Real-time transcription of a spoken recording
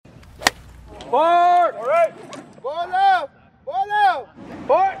Forward! All right. Ball left! Ball left!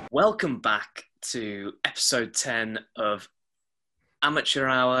 Forward! Welcome back to episode 10 of Amateur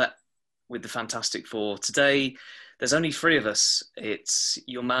Hour with the Fantastic Four. Today, there's only three of us. It's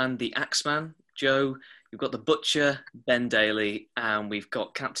your man, the Axeman, Joe. You've got the Butcher, Ben Daly, and we've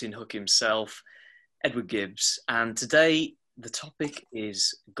got Captain Hook himself, Edward Gibbs. And today, the topic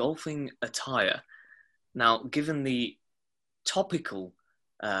is golfing attire. Now, given the topical,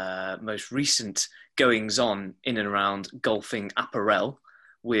 most recent goings-on in and around golfing apparel,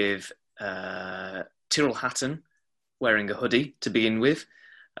 with Tyrrell Hatton wearing a hoodie to begin with,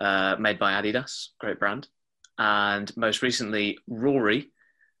 made by Adidas, great brand. And most recently, Rory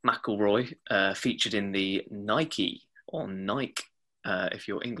McIlroy, featured in the Nike, or Nike, if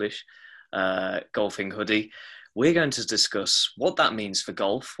you're English, golfing hoodie. We're going to discuss what that means for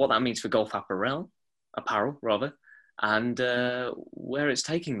golf, what that means for golf apparel, and where it's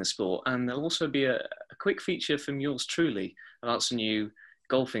taking the sport. And there'll also be a quick feature from yours truly about some new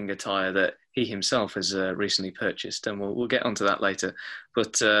golfing attire that he himself has recently purchased, and we'll get onto that later.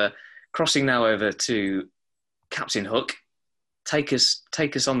 But crossing now over to Captain Hook, take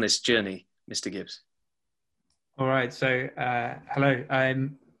us on this journey, Mr. Gibbs. All right, so hello.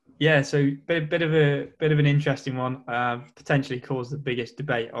 So bit of an interesting one. Potentially caused the biggest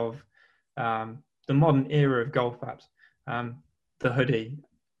debate of the modern era of golf, perhaps. The hoodie.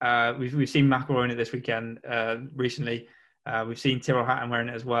 We've seen McIlroy in it this weekend. Recently, we've seen Tyrrell Hatton wearing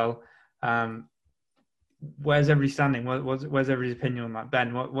it as well. Where's everybody standing? Where's everybody's opinion on that?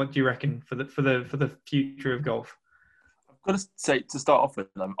 Ben, what do you reckon for the future of golf? I've got to say, to start off with,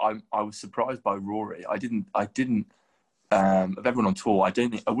 I was surprised by Rory. I didn't of everyone on tour, I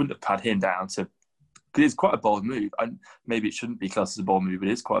wouldn't have pat him down to, because it's quite a bold move. And maybe it shouldn't be classed as a bold move, but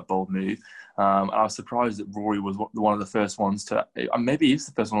it is quite a bold move. And I was surprised that Rory was one of the first ones to, maybe he's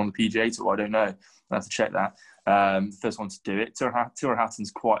the first one on the PGA Tour, I don't know. I have to check that. The first one to do it. Tyrrell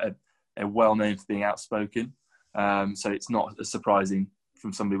Hatton's quite a well-known for being outspoken. So it's not as surprising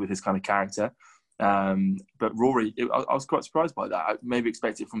from somebody with his kind of character. But Rory, I was quite surprised by that. I maybe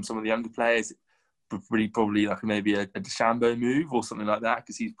expected it from some of the younger players, probably like maybe a DeChambeau move or something like that,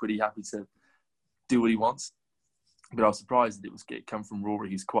 because he's pretty happy to do what he wants. But I was surprised that it come from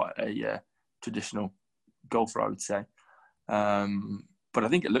Rory, who's quite a traditional golfer, I would say. But I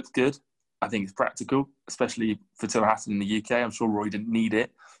think it looks good. I think it's practical, especially for Tyrrell Hatton in the UK. I'm sure Rory didn't need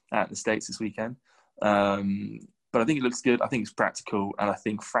it out in the States this weekend. But I think it looks good. I think it's practical. And I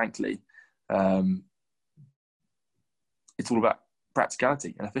think, frankly, it's all about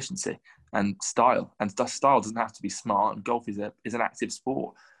practicality and efficiency and style. And style doesn't have to be smart. And golf is an active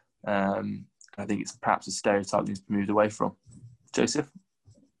sport. I think it's perhaps a stereotype that needs to be moved away from. Joseph?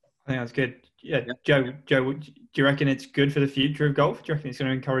 I think that's good. Yeah. Joe, do you reckon it's good for the future of golf? Do you reckon it's going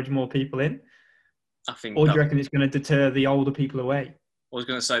to encourage more people in? I think. Or do you reckon it's going to deter the older people away? I was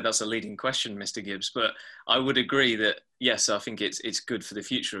going to say that's a leading question, Mr. Gibbs, but I would agree that, yes, I think it's good for the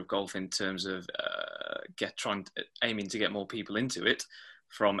future of golf in terms of aiming to get more people into it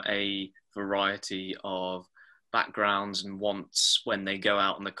from a variety of backgrounds and wants when they go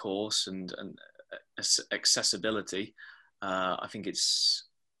out on the course, and accessibility. I think it's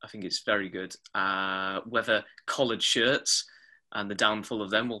very good. Whether collared shirts and the downfall of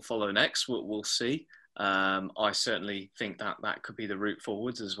them will follow next, we'll see. I certainly think that could be the route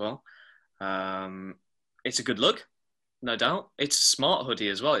forwards as well. It's a good look, no doubt. It's a smart hoodie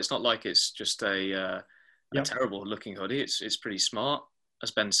as well. It's not like it's just a terrible looking hoodie. It's pretty smart. As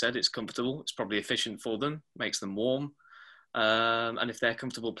Ben said, it's comfortable. It's probably efficient for them, makes them warm. And if they're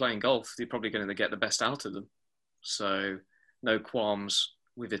comfortable playing golf, they're probably going to get the best out of them. So no qualms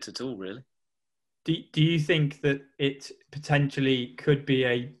with it at all, really. Do you think that it potentially could be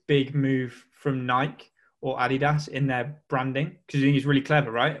a big move from Nike or Adidas in their branding? Because I think it's really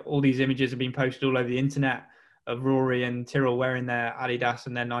clever, right? All these images have been posted all over the internet of Rory and Tyrrell wearing their Adidas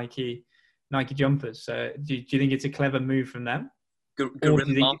and their Nike jumpers. So do you think it's a clever move from them? Or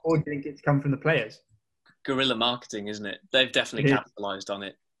do you think it's come from the players? Guerrilla marketing, isn't it? They've definitely capitalised on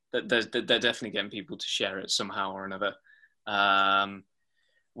it. They're definitely getting people to share it somehow or another,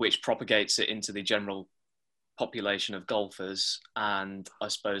 which propagates it into the general population of golfers. And I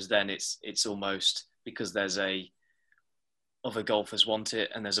suppose then it's almost because there's other golfers want it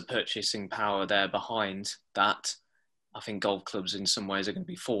and there's a purchasing power there behind that. I think golf clubs in some ways are going to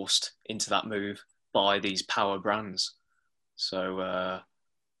be forced into that move by these power brands. So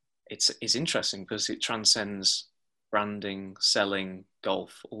it's interesting because it transcends branding, selling,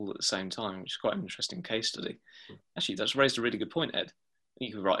 golf all at the same time, which is quite an interesting case study. Actually, that's raised a really good point, Ed.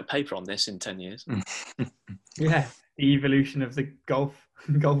 You could write a paper on this in 10 years. Yeah, the evolution of the golf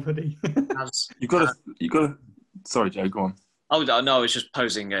hoodie. You've got to. Sorry, Joe. Go on. Oh no, I was just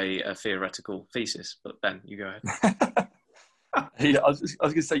posing a theoretical thesis. But Ben, you go ahead. Yeah, I was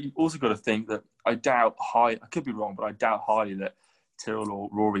going to say, you've also got to think that I could be wrong, but I doubt highly that Tyrrell or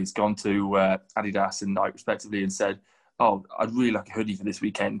Rory's gone to Adidas and Nike respectively and said, "Oh, I'd really like a hoodie for this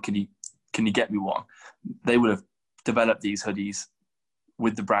weekend. Can you get me one?" They would have developed these hoodies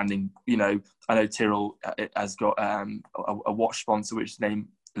with the branding. You know, I know Tyrrell has got a watch sponsor, which name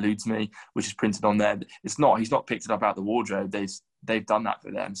eludes me, which is printed on there. He's not picked it up out of the wardrobe. They've done that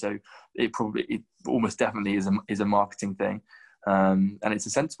for them. So it almost definitely is a marketing thing. And it's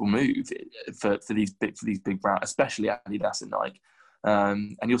a sensible move for these big brands, especially Adidas and Nike.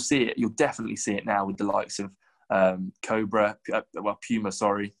 And you'll definitely see it now with the likes of Puma,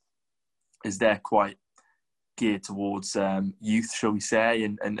 is there quite geared towards youth, shall we say,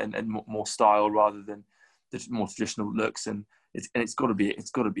 and more style rather than the more traditional looks. And it's got to be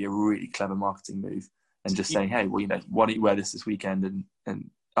a really clever marketing move. And just saying, hey, well, why don't you wear this weekend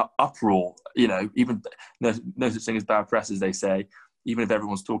and uproar, even no such thing as bad press, as they say. Even if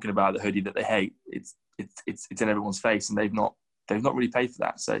everyone's talking about the hoodie that they hate, it's in everyone's face, and they've not really paid for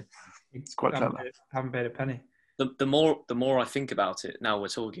that. So it's quite clever. Haven't paid a penny. The more I think about it, now we're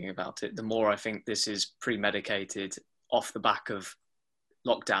talking about it, the more I think this is premeditated off the back of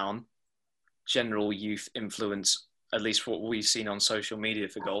lockdown, general youth influence, at least what we've seen on social media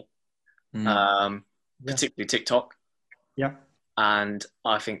for golf, particularly TikTok. Yeah. And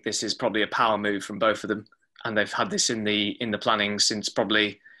I think this is probably a power move from both of them, and they've had this in the planning since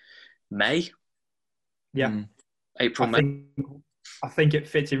probably May. Yeah, April, May. I think it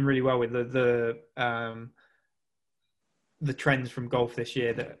fits in really well with the trends from golf this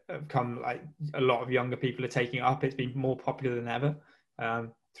year that have come. Like, a lot of younger people are taking it up. It's been more popular than ever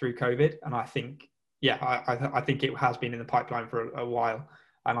through COVID, and I think, I think it has been in the pipeline for a while,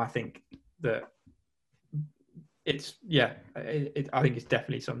 and I think that. I think it's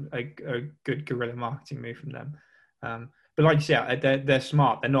definitely a good guerrilla marketing move from them. But like you said, they're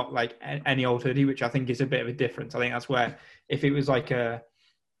smart. They're not like any old hoodie, which I think is a bit of a difference. I think that's where, if it was like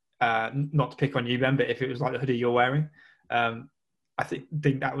not to pick on you, Ben, but if it was like the hoodie you're wearing, I think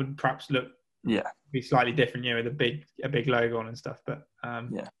that would perhaps be slightly different, with a big logo on and stuff. But I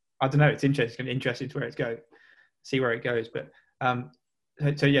don't know. It's interesting. Interested to see where it goes. But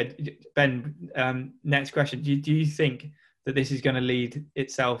so yeah, Ben, next question. Do you think that this is going to lead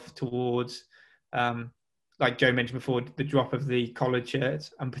itself towards, like Joe mentioned before, the drop of the collared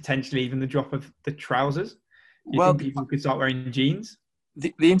shirts and potentially even the drop of the trousers? Do you think people could start wearing jeans?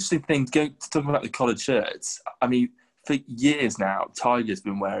 The interesting thing, talking about the collared shirts, I mean, for years now, Tiger's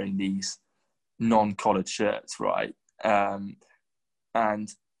been wearing these non-collared shirts, right? And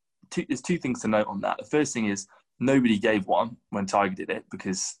there's two things to note on that. The first thing is, nobody gave one when Tiger did it,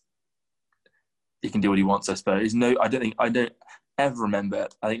 because he can do what he wants, I suppose. No, I don't ever remember.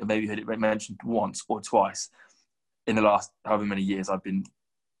 I think I maybe heard it mentioned once or twice in the last however many years I've been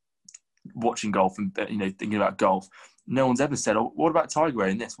watching golf and thinking about golf. No one's ever said, "Oh, what about Tiger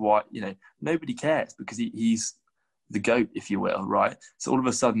wearing this?" Why? Nobody cares, because he's the GOAT, if you will, right? So all of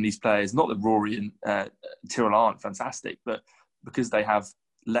a sudden, these players, not that Rory and Tyrrell aren't fantastic, but because they have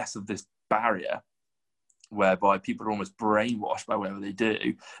less of this barrier, whereby people are almost brainwashed by whatever they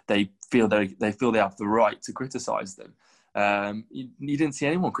do, they feel they have the right to criticise them. You didn't see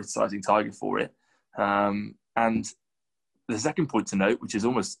anyone criticising Tiger for it. And the second point to note, which is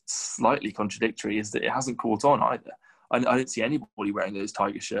almost slightly contradictory, is that it hasn't caught on either. I don't see anybody wearing those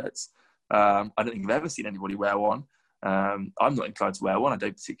Tiger shirts. I don't think I've ever seen anybody wear one. I'm not inclined to wear one. I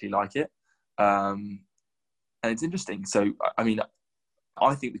don't particularly like it. And it's interesting. So, I mean,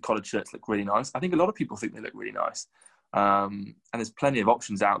 I think the collared shirts look really nice. I think a lot of people think they look really nice. And there's plenty of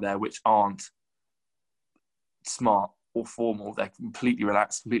options out there which aren't smart or formal. They're completely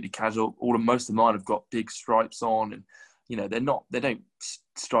relaxed, completely casual. Most of mine have got big stripes on, and they don't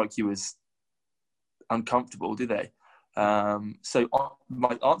strike you as uncomfortable, do they? So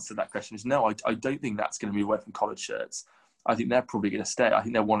my answer to that question is no. I don't think that's going to move away from collared shirts. I think they're probably going to stay. I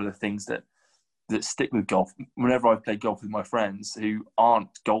think they're one of the things that stick with golf. Whenever I play golf with my friends who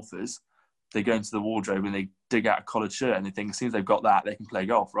aren't golfers, they go into the wardrobe and they dig out a collared shirt and they think as soon as they've got that, they can play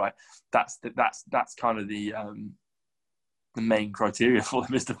golf, right? That's kind of the main criteria for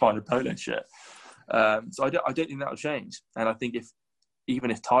them, is to find a polo shirt. So I don't think that'll change. And I think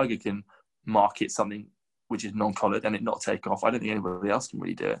even if Tiger can market something which is non-collared and it not take off, I don't think anybody else can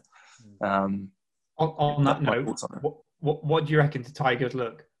really do it. On that note, what do you reckon to Tiger's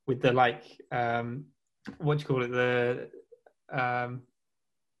look with the what do you call it,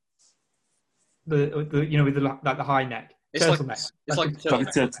 the the you know, with the high neck It's like turtleneck. it's like Like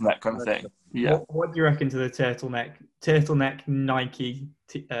a turtleneck kind of thing. Yeah. What do you reckon to the turtleneck Nike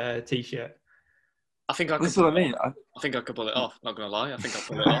t-shirt? I think I could. That's what I mean. I think I could pull it off. Not gonna lie, I think I'll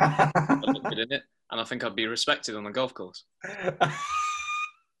pull it off. I'd look good in it, and I think I'd be respected on the golf course.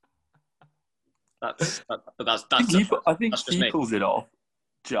 But that's I think that's just he me. pulls it off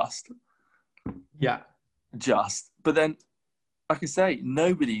just. Yeah. But then, like I say,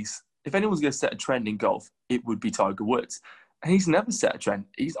 if anyone's going to set a trend in golf, it would be Tiger Woods. And he's never set a trend.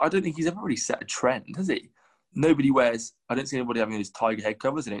 I don't think he's ever really set a trend, has he? I don't see anybody having those Tiger head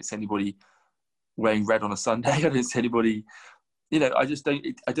covers. I don't see anybody wearing red on a Sunday. I don't see anybody, I don't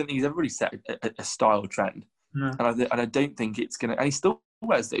think he's ever really set a style trend. No. And I don't think it's going to, and he still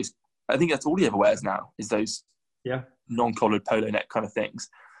wears those. I think that's all he ever wears now is those non-collared polo neck kind of things.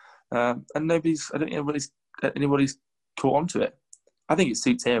 And I don't think anybody's caught on to it. I think it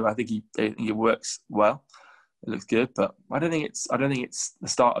suits him. I think it works well. It looks good, but I don't think it's the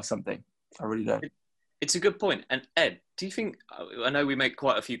start of something. I really don't. It's a good point. And Ed, do you think? I know we make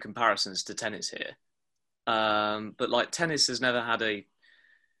quite a few comparisons to tennis here, but like tennis has never had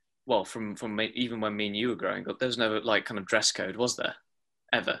from even when me and you were growing up, there was no like kind of dress code, was there?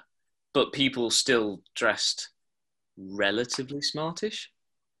 Ever? But people still dressed relatively smartish,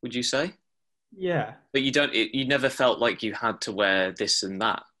 would you say? Yeah. But you never felt like you had to wear this and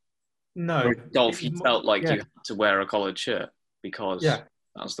that. No. Or golf, you felt like you had to wear a collared shirt because that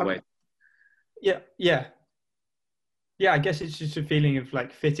was the way. Yeah. Yeah, I guess it's just a feeling of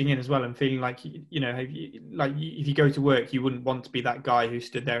like fitting in as well, and feeling like if you go to work, you wouldn't want to be that guy who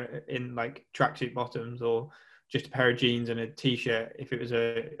stood there in like tracksuit bottoms or just a pair of jeans and a t-shirt. If it was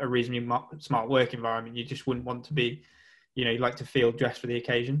a reasonably smart work environment, you just wouldn't want to be, you like to feel dressed for the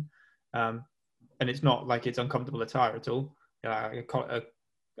occasion. And it's not like it's uncomfortable attire at all. A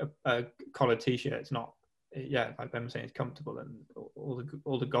collared t-shirt, it's not. Like Ben was saying, it's comfortable, and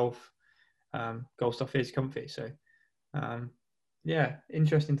all the golf stuff is comfy. So.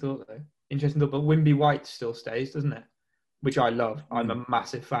 Interesting thought though. But Wimby White still stays, doesn't it? Which I love. I'm a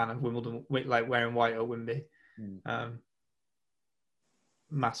massive fan of Wimbledon, like wearing white or Wimby.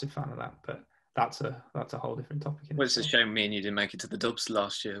 Massive fan of that, but that's a whole different topic. Well, it's a shame me and you didn't make it to the Dubs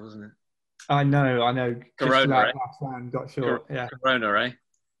last year, wasn't it? I know. Corona, right? Last round got short. Yeah. Corona, right?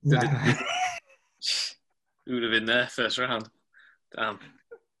 Yeah. We would have been there first round. Damn.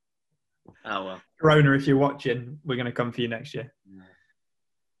 Oh well. Corona, if you're watching, we're going to come for you next year.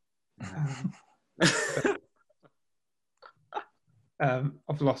 I've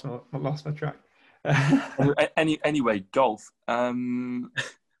lost my track. Anyway, golf. Something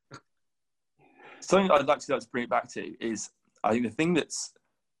I'd like to bring it back to is, I think the thing that's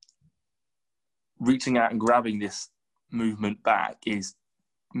reaching out and grabbing this movement back is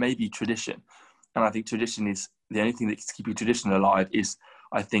maybe tradition. And I think tradition is the only thing that can keep tradition alive is,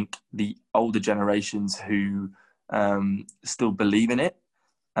 I think, the older generations who still believe in it.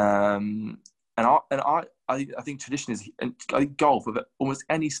 And I think tradition is, and I think golf, of almost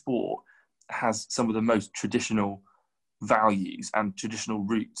any sport, has some of the most traditional values and traditional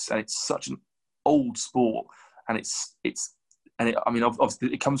roots. And it's such an old sport. And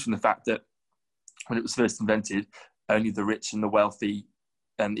obviously it comes from the fact that when it was first invented, only the rich and the wealthy,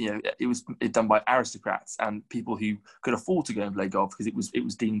 and it was done by aristocrats and people who could afford to go and play golf, because it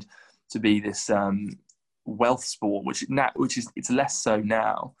was deemed to be this wealth sport, which is it's less so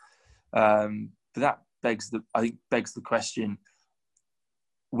now. But that begs the question: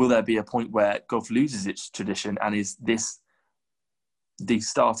 will there be a point where golf loses its tradition, and is this the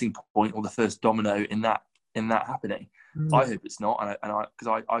starting point or the first domino in that happening? I hope it's not, because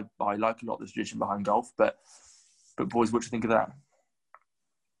I like a lot of the tradition behind golf. But boys, what do you think of that?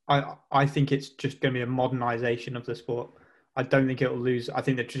 I think it's just going to be a modernisation of the sport. I don't think it will lose. I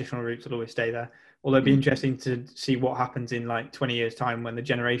think the traditional roots will always stay there. Although it'd be interesting to see what happens in like 20 years' time when the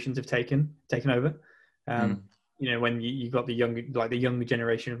generations have taken over. When you got the younger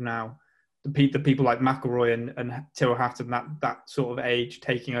generation of now, the people like McIlroy and Tyrrell Hatton, that sort of age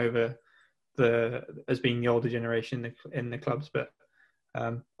taking over as being the older generation in the clubs. But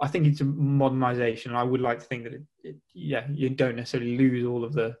I think it's a modernisation. I would like to think that you don't necessarily lose all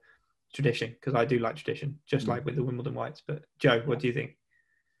of the tradition, because I do like tradition, just like with the Wimbledon Whites. But Joe, what do you think?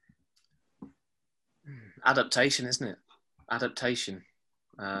 Adaptation, isn't it? Adaptation.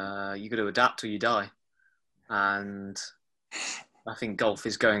 You got to adapt or you die, and I think golf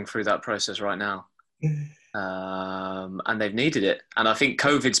is going through that process right now. And they've needed it. And I think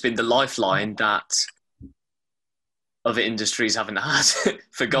COVID's been the lifeline that other industries haven't had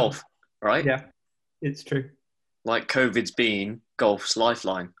for golf, right? Yeah, it's true. like COVID's been golf's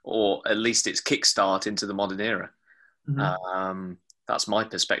lifeline, or at least its kickstart into the modern era. That's my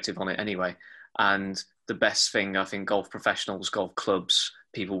perspective on it anyway. And the best thing I think golf professionals, golf clubs,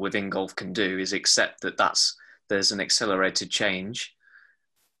 people within golf can do is accept that there's an accelerated change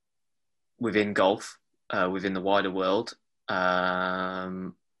within golf, within the wider world,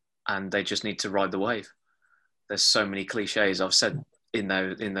 and they just need to ride the wave. There's so many cliches I've said in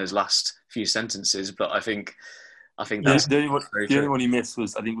those last few sentences, but I think that's the only one you missed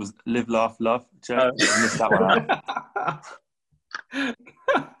was live, laugh, love. Joe, I missed that one out.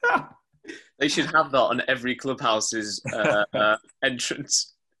 They should have that on every clubhouse's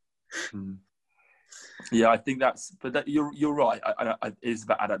entrance. Yeah, I think you're right. It is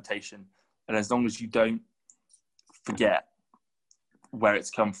about adaptation, and as long as you don't forget where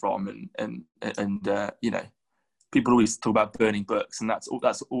it's come from, and you know, people always talk about burning books, and that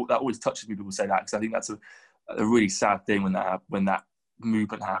always touches me. People say that because I think that's a really sad thing when that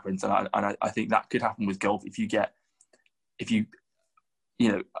movement happens, and I think that could happen with golf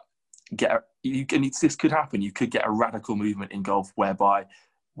this could happen. You could get a radical movement in golf whereby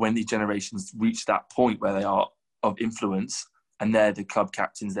when these generations reach that point where they are of influence and they're the club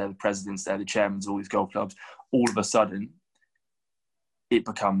captains, they're the presidents, they're the chairmen of all these golf clubs, all of a sudden it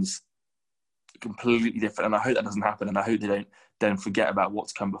becomes completely different. And I hope that doesn't happen, and I hope they don't then forget about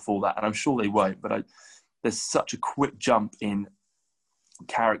what's come before that, and I'm sure they won't, but there's such a quick jump in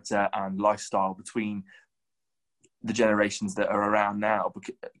character and lifestyle between the generations that are around now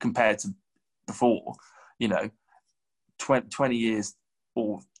compared to before. You know, 20 years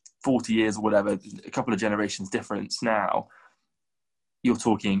or 40 years or whatever, a couple of generations difference now, you're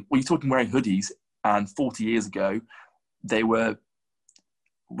talking wearing hoodies, and 40 years ago they were,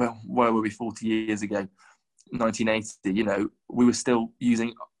 well, where were we 40 years ago? 1980, you know, we were still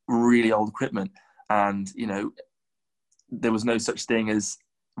using really old equipment, and, you know, there was no such thing as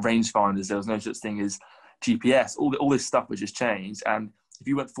rangefinders, there was no such thing as GPS, all this stuff was just changed. And if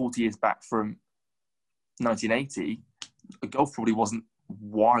you went 40 years back from 1980, golf probably wasn't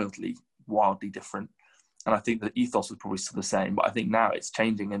wildly different. And I think the ethos was probably still the same, but I think now it's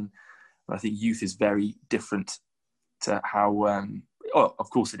changing, and I think youth is very different to how, of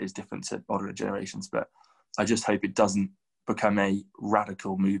course it is different to modern generations, but I just hope it doesn't become a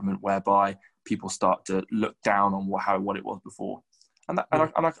radical movement whereby people start to look down on what it was before. And I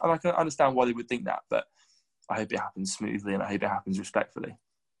can understand why they would think that, but I hope it happens smoothly, and I hope it happens respectfully.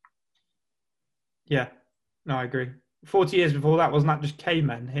 Yeah, no, I agree. 40 years before that, wasn't that just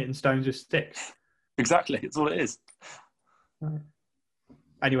cavemen hitting stones with sticks? Exactly, it's all it is.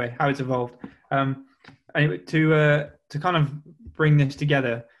 Anyway, how it's evolved. Anyway, to kind of bring this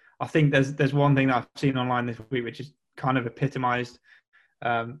together, I think there's one thing that I've seen online this week which is kind of epitomised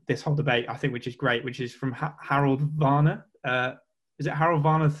this whole debate, I think, which is great, which is from Harold Varner. Is it Harold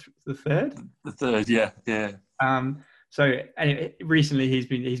Varner the third? The third, yeah. So anyway, recently he's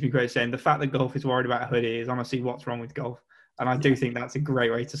been great, saying the fact that golf is worried about a hoodie is honestly what's wrong with golf, and I do think that's a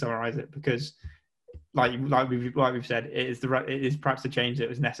great way to summarise it, because like we've said, it is perhaps the change that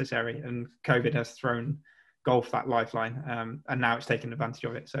was necessary, and COVID has thrown golf that lifeline, and now it's taken advantage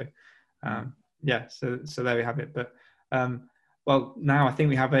of it. So so there we have it. But well, now I think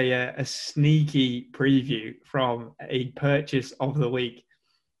we have a sneaky preview from a purchase of the week.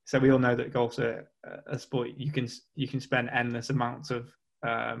 So we all know that golf's a sport you can spend endless amounts of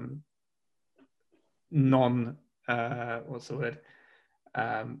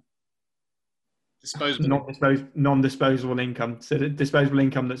non-disposable income. So the disposable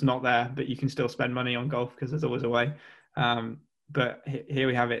income that's not there, but you can still spend money on golf because there's always a way. But here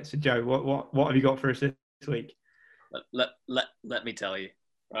we have it. So Joe, what have you got for us this week? Let me tell you,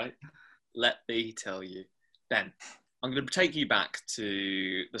 right? Let me tell you. Ben, I'm going to take you back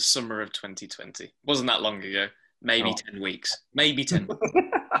to the summer of 2020. Wasn't that long ago. Maybe 10 weeks. Maybe 10 weeks.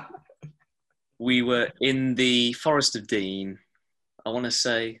 We were in the Forest of Dean. I want to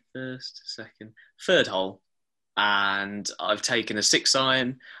say third hole. And I've taken a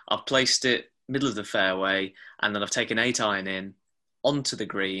 6-iron. I've placed it middle of the fairway. And then I've taken 8-iron in onto the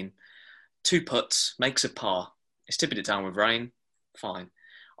green. 2 putts, makes a par. It's tipping it down with rain. Fine.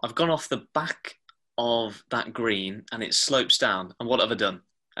 I've gone off the back of that green and it slopes down. And what have I done?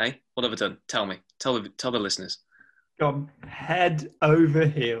 What have I done? Tell me. Tell the listeners. Gone head over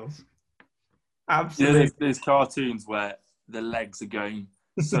heels. Absolutely. Yeah, there's cartoons where the legs are going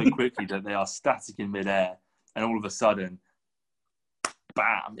so quickly that they are static in midair, and all of a sudden,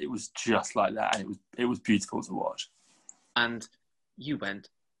 bam! It was just like that, and it was beautiful to watch. And you went,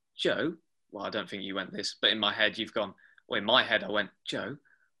 Joe. Well, I don't think you went this, but in my head, you've gone. Well, in my head, I went, Joe.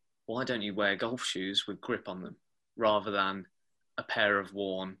 Why don't you wear golf shoes with grip on them? rather than a pair of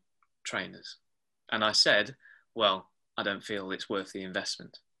worn trainers? And I said, well, I don't feel it's worth the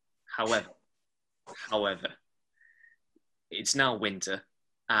investment. However, it's now winter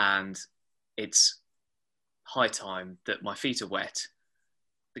and it's high time that my feet are wet.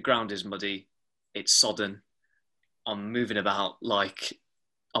 The ground is muddy. It's sodden. I'm moving about like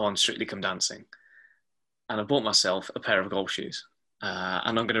I'm on Strictly Come Dancing. And I bought myself a pair of golf shoes.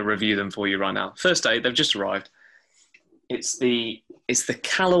 And I'm going to review them for you right now. First day, they've just arrived. It's the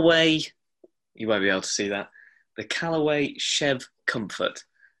Callaway, you won't be able to see that, the Callaway Chev Comfort.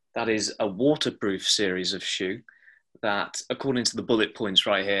 That is a waterproof series of shoe that, according to the bullet points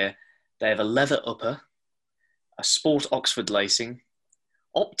right here, they have a leather upper, a sport Oxford lacing,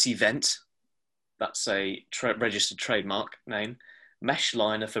 OptiVent, that's a registered trademark name, mesh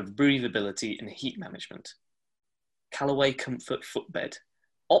liner for breathability and heat management, Callaway Comfort footbed,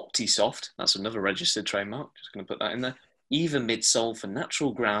 OptiSoft, that's another registered trademark, just going to put that in there, Eva midsole for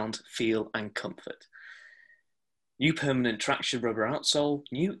natural ground, feel and comfort. New permanent traction rubber outsole,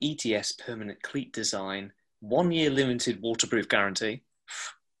 new ETS permanent cleat design, 1 year limited waterproof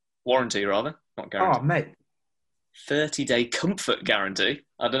warranty rather, not guarantee. Oh, mate. 30-day comfort guarantee.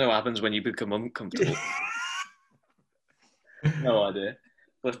 I don't know what happens when you become uncomfortable. No idea.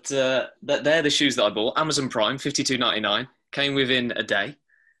 But they're the shoes that I bought. Amazon Prime, $52.99. Came within a day.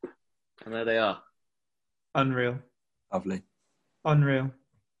 And there they are. Unreal. Lovely. Unreal.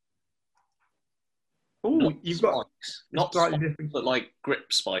 Oh, you've got spikes. Not slightly spikes, different. but like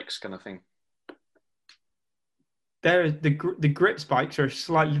grip spikes kind of thing. The grip spikes are a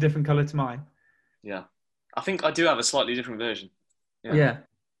slightly different colour to mine. Yeah. I think I do have a slightly different version. Yeah,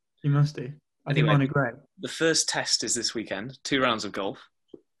 you must do. I think Anyway. mine are grey. The first test is this weekend. 2 rounds of golf.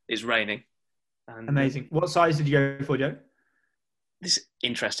 It's raining. And Amazing. What size did you go for, Joe? This is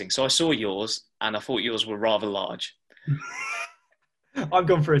interesting. So I saw yours and I thought yours were rather large. I've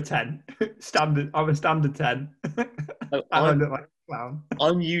gone for a 10. Standard. I'm a standard 10. So I look like a clown.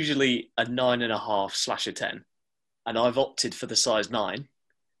 I'm usually a 9.5/a 10. And I've opted for the size 9.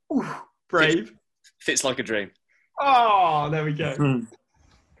 Ooh, brave. Fits like a dream. Oh, there we go.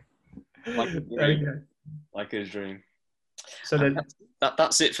 Like a There we dream. go. Like a dream. So then,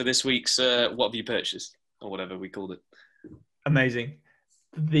 That's it for this week's What Have You Purchased? Or whatever we called it. amazing.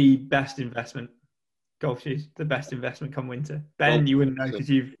 The best investment. Golf shoes, the best investment come winter. Ben, Well, you wouldn't know because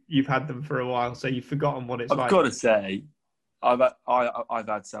you've had them for a while, so you've forgotten what it's I've like. got to say, I've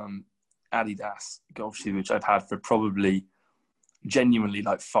had some Adidas golf shoes which I've had for probably genuinely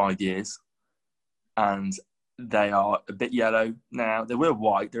like 5 years, and they are a bit yellow now. They were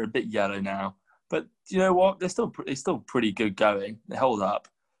white; they're a bit yellow now. But you know what? They're still pretty good going. They hold up,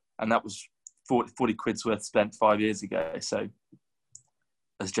 and that was 40 quid's worth spent 5 years ago. So,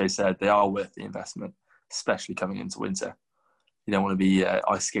 as Joe said, they are worth the investment, especially coming into winter. You don't want to be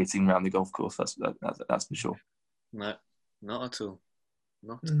ice skating around the golf course. That's for sure. No, not at all.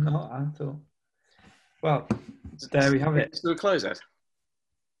 Not Not at all. Well, there we have it. To a close, Ed.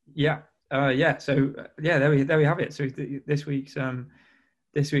 Yeah, yeah. So there we have it. So this week's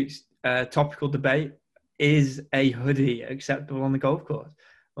topical debate: is a hoodie acceptable on the golf course?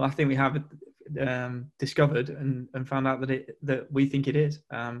 Well, I think we have discovered and found out that we think it is.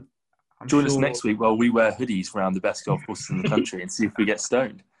 Join us next week while we wear hoodies around the best golf courses in the country and see if we get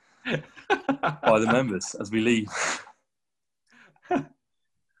stoned by the members as we leave.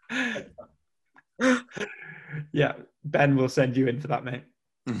 Yeah, Ben will send you in for that, mate.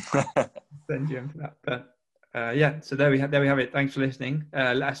 Send you in for that. But yeah, so there we have it. Thanks for listening.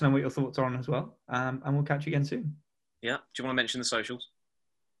 Let us know what your thoughts are on as well, and we'll catch you again soon. Yeah. Do you want to mention the socials?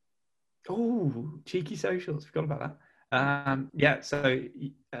 Oh, cheeky socials. Forgot about that. Yeah, so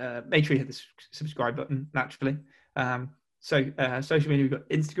make sure you hit the subscribe button naturally. Social media, we've got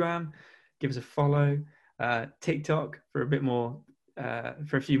Instagram, give us a follow, TikTok for a bit more,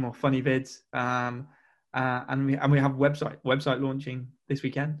 for a few more funny vids, and we have website launching this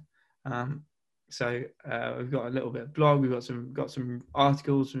weekend. So we've got a little bit of blog, we've got some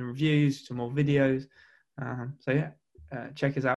articles, some reviews, some more videos. So yeah, check us out.